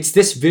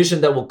this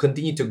vision that will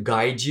continue to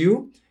guide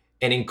you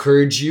and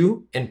encourage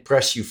you and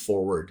press you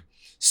forward.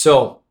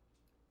 So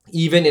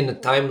even in a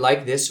time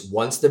like this,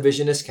 once the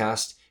vision is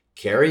cast,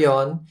 carry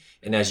on.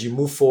 And as you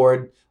move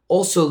forward,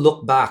 also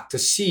look back to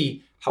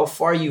see how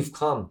far you've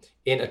come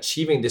in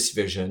achieving this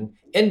vision,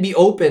 and be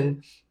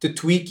open to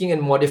tweaking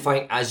and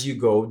modifying as you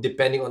go,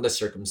 depending on the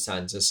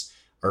circumstances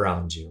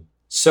around you.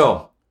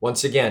 So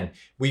once again,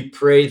 we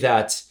pray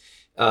that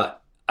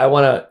I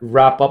want to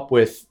wrap up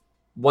with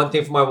one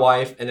thing for my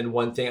wife, and then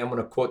one thing I'm going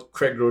to quote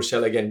Craig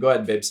Groeschel again. Go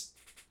ahead, babes.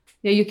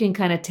 Yeah, you can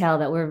kind of tell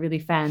that we're really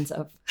fans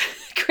of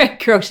Craig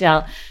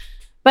Groeschel.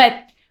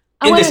 But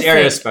in this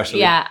area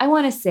especially. Yeah, I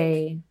want to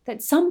say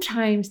that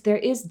sometimes there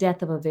is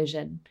death of a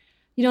vision.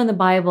 In the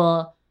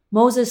Bible,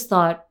 Moses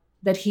thought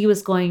that he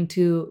was going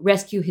to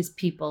rescue his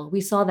people.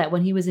 We saw that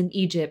when he was in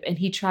Egypt and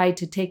he tried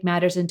to take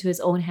matters into his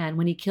own hand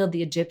when he killed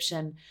the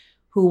Egyptian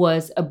who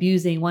was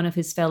abusing one of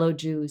his fellow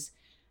Jews.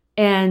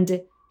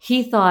 And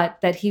he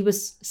thought that he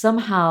was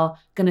somehow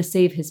going to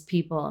save his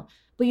people.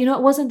 But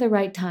it wasn't the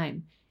right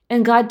time.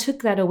 And God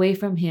took that away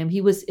from him.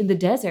 He was in the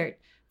desert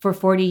for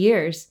 40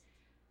 years.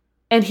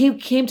 And he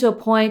came to a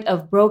point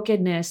of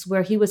brokenness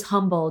where he was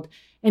humbled.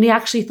 And he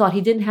actually thought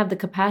he didn't have the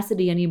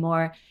capacity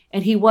anymore.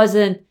 And he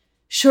wasn't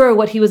sure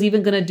what he was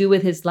even going to do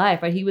with his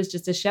life. Right? He was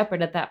just a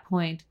shepherd at that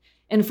point.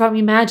 And from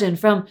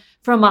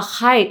a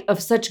height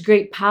of such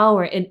great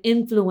power and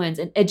influence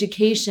and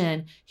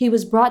education, he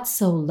was brought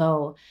so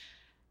low.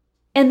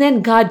 And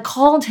then God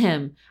called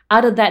him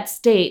out of that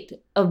state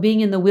of being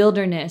in the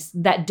wilderness,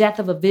 that death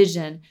of a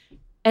vision.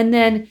 And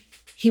then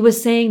he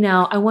was saying,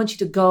 now, I want you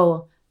to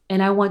go,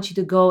 and I want you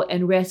to go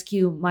and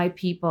rescue my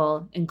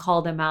people and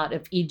call them out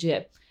of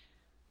Egypt.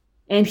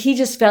 And he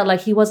just felt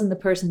like he wasn't the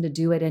person to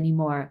do it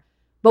anymore.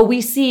 But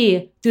we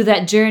see through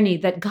that journey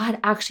that God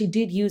actually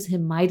did use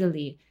him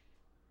mightily.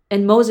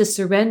 And Moses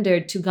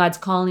surrendered to God's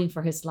calling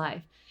for his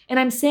life. And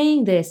I'm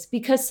saying this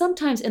because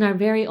sometimes in our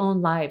very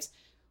own lives,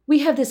 we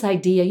have this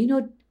idea,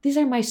 these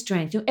are my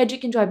strengths.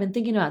 Edric and Joy, I've been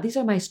thinking about, these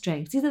are my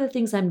strengths. These are the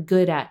things I'm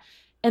good at.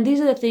 And these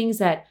are the things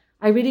that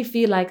I really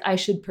feel like I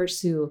should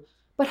pursue.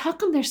 But how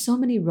come there's so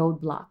many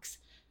roadblocks?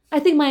 I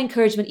think my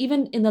encouragement,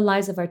 even in the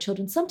lives of our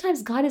children,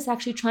 sometimes God is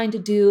actually trying to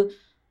do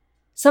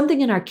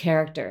something in our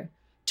character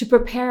to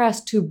prepare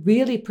us to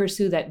really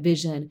pursue that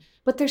vision.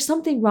 But there's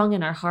something wrong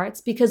in our hearts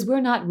because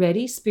we're not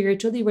ready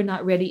spiritually, we're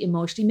not ready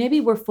emotionally. Maybe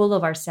we're full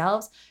of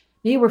ourselves,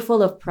 maybe we're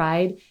full of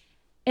pride.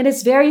 And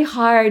it's very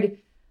hard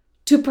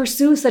to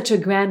pursue such a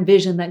grand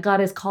vision that God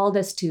has called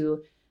us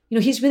to.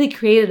 He's really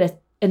created us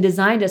and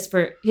designed us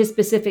for his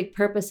specific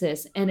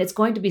purposes, and it's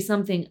going to be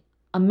something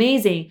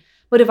amazing.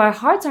 But if our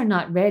hearts are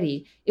not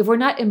ready, if we're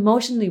not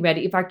emotionally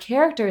ready, if our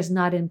character is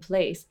not in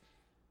place,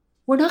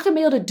 we're not going to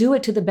be able to do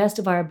it to the best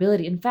of our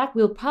ability. In fact,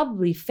 we'll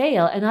probably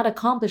fail and not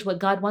accomplish what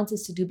God wants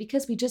us to do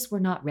because we just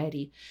were not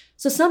ready.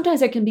 So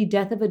sometimes there can be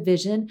death of a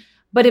vision,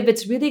 but if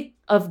it's really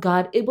of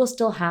God, it will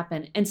still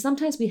happen. And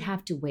sometimes we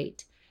have to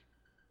wait.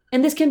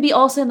 And this can be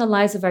also in the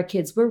lives of our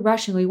kids. We're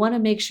rushing. We want to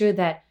make sure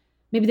that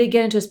maybe they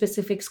get into a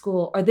specific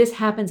school, or this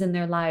happens in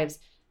their lives.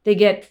 They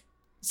get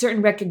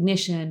certain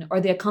recognition, or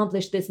they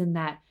accomplish this and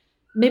that.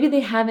 Maybe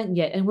they haven't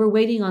yet, and we're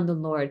waiting on the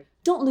Lord.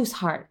 Don't lose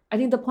heart. I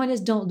think the point is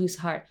don't lose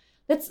heart.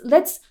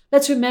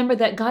 Let's remember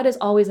that God is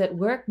always at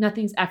work.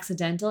 Nothing's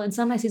accidental. And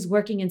sometimes he's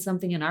working in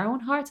something in our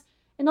own hearts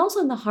and also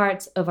in the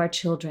hearts of our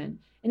children.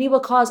 And he will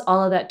cause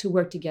all of that to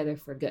work together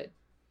for good.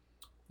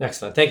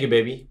 Excellent. Thank you,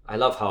 baby. I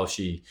love how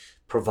she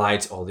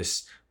provides all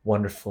this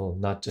wonderful,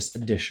 not just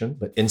addition,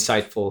 but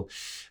insightful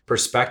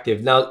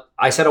perspective. Now,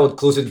 I said I would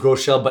close with Grow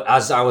Shell, but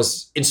as I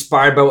was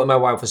inspired by what my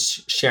wife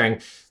was sharing,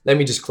 let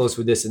me just close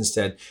with this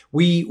instead.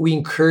 We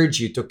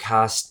encourage you to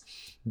cast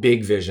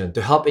big vision,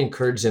 to help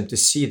encourage them to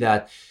see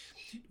that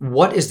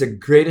what is the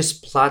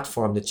greatest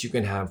platform that you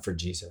can have for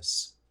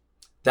Jesus?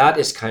 That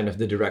is kind of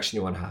the direction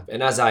you want to have.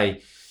 And as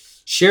I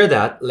share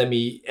that, let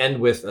me end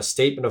with a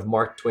statement of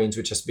Mark Twain's,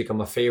 which has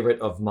become a favorite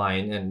of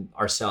mine and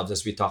ourselves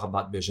as we talk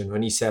about vision,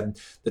 when he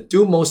said, the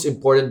two most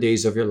important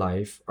days of your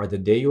life are the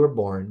day you were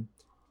born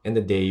and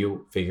the day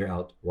you figure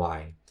out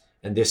why.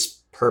 And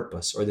this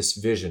purpose or this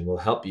vision will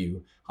help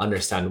you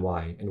understand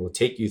why and will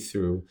take you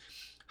through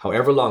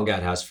however long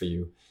God has for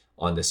you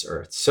on this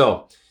earth.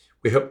 So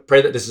we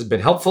pray that this has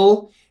been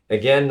helpful.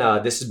 Again,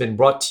 this has been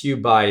brought to you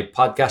by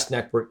Podcast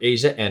Network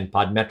Asia and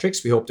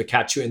Podmetrics. We hope to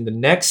catch you in the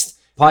next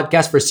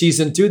podcast for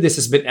season 2. This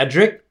has been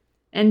Edric.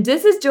 And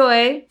this is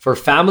Joy. For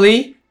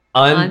Family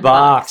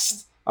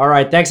Unboxed. All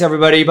right. Thanks,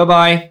 everybody.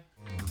 Bye-bye.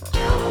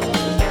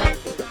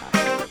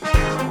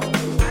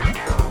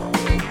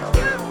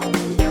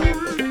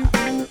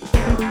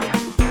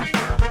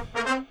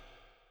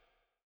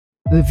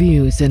 The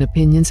views and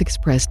opinions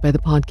expressed by the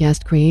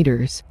podcast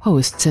creators,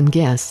 hosts, and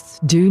guests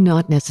do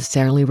not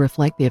necessarily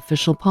reflect the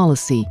official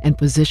policy and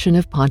position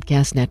of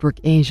Podcast Network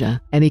Asia.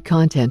 Any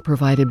content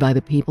provided by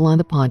the people on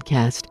the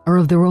podcast are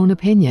of their own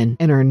opinion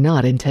and are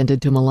not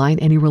intended to malign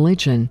any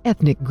religion,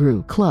 ethnic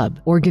group, club,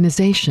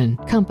 organization,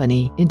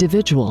 company,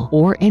 individual,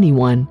 or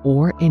anyone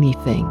or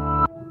anything.